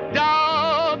hot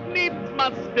dog needs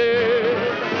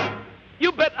mustard.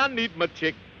 You bet I need my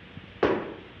chick.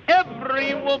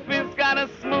 Every wolf has got a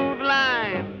smooth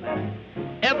line.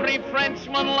 Every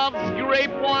Frenchman loves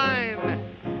grape wine.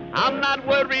 I'm not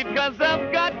worried 'cause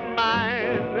I've got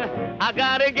mine. I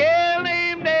got a girl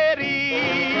named Eddie.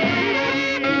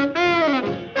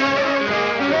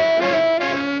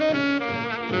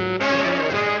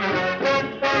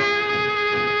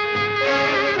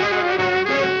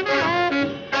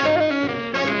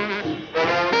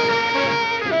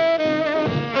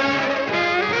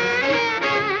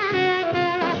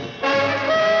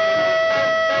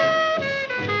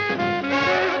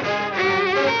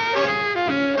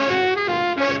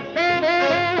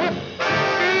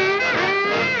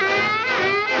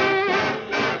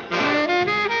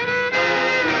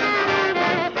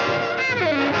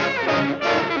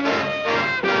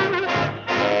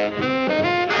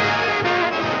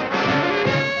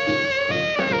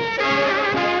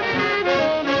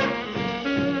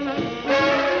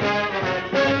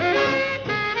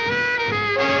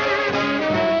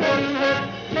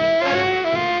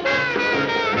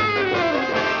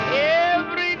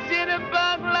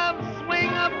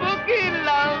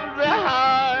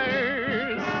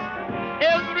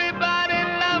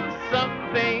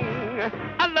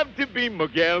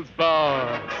 Miguel's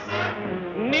boss.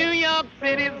 New York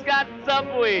City's got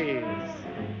subways.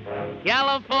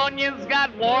 California's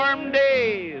got warm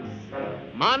days.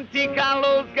 Monte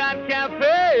Carlo's got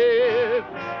cafes.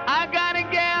 I got a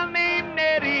gal named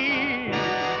Nettie.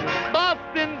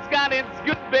 Boston's got its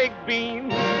good baked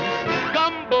beans.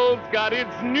 Gumbo's got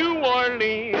its New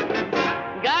Orleans.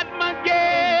 Got my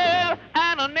gal,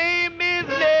 and her name is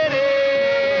Nettie.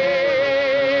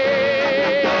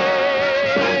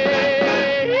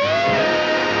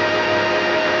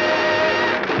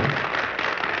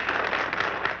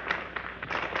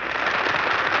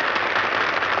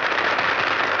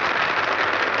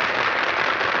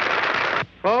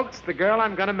 Folks, the girl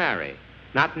I'm going to marry.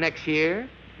 Not next year,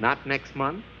 not next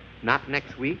month, not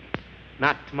next week,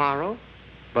 not tomorrow,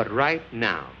 but right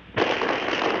now.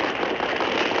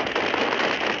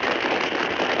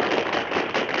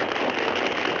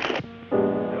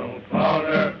 Don't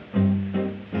falter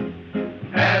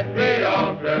at the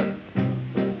altar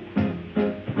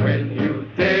when you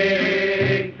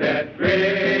take that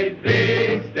great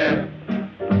big step.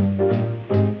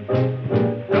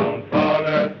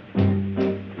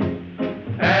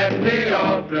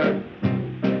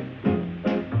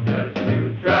 Just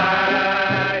you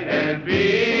try and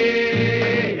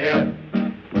be helped.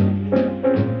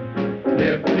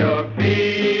 Lift your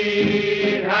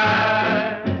feet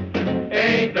high.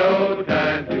 Ain't no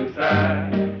time to sigh.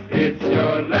 It's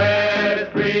your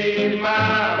last free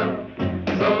mile.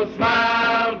 So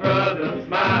smile, brother,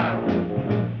 smile.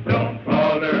 Don't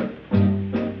falter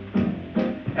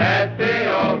at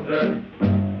the altar.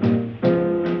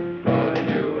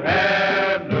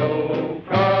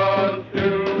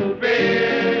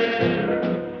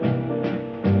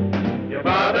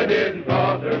 Didn't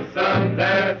falter, son,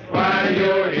 that's why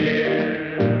you're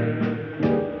here.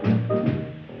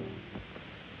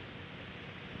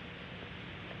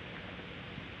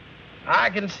 I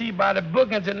can see by the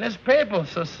bookings in this paper,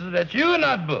 sister, that you're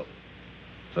not booked.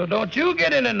 So don't you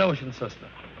get any notion, sister.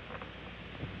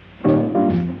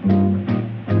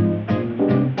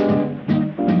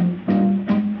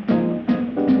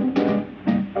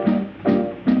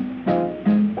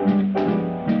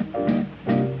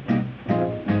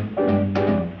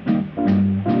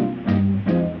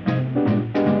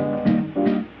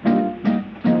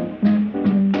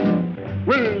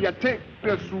 Take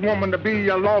this woman to be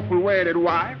your lawful wedded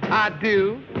wife? I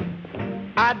do.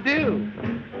 I do.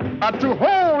 To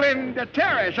hold and to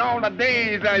cherish all the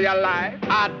days of your life?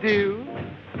 I do.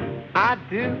 I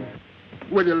do.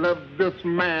 Will you love this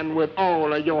man with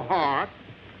all of your heart?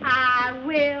 I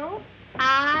will.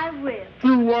 I will.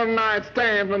 Through one night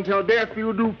stands until death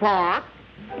you do part?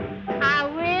 I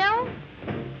will.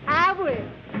 I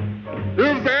will.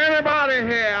 Is there anybody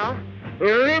here,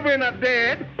 living or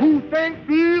dead, who thinks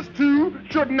these two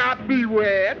should not be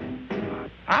wed?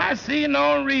 I see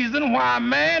no reason why a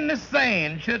man the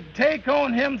sane should take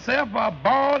on himself a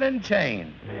ball and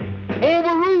chain.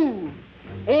 Overruled.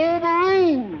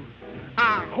 Overruled.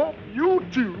 I hope you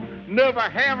two never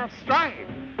have a strife.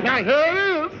 Now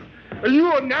here it is. You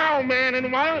are now man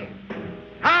and wife.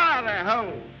 Howdy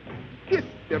ho. Kiss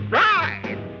the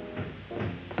bride.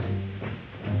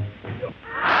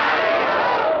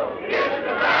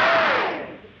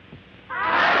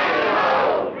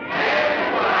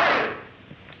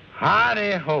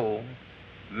 Howdy ho,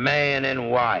 man and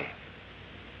wife.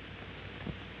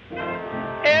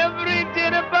 Every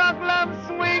jitterbug loves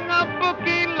swing, a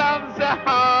bookie loves a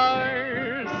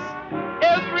horse.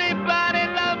 Everybody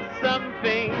loves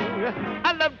something.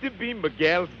 I love to be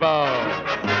Miguel's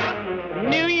boss.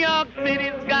 New York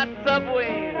City's got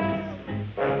subways.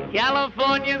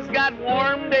 California's got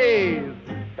warm days.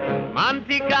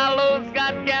 Monte Carlo's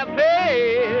got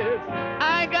cafes.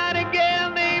 I got a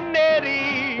gal named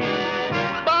Nettie.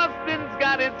 Boston's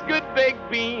got its good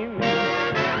baked beans.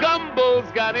 Gumbo's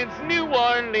got its New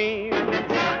Orleans.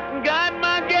 Got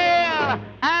my gal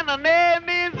and a name